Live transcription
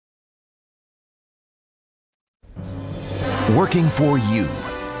working for you.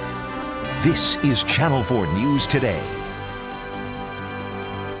 This is Channel 4 News Today.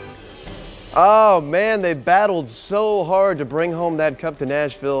 Oh man, they battled so hard to bring home that cup to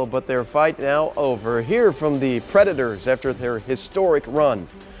Nashville, but their fight now over. Hear from the Predators after their historic run.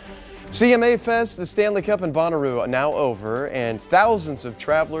 CMA Fest, the Stanley Cup in Bonnaroo, now over, and thousands of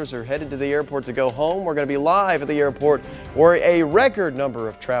travelers are headed to the airport to go home. We're going to be live at the airport where a record number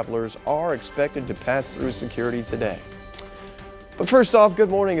of travelers are expected to pass through security today. But first off, good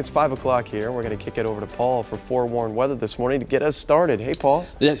morning. It's 5 o'clock here. We're going to kick it over to Paul for forewarned weather this morning to get us started. Hey, Paul.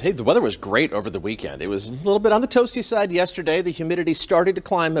 Yeah, hey, the weather was great over the weekend. It was a little bit on the toasty side yesterday. The humidity started to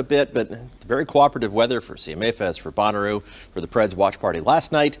climb a bit, but very cooperative weather for CMA Fest, for Bonnaroo, for the Preds watch party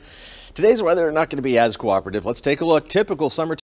last night. Today's weather not going to be as cooperative. Let's take a look. Typical summer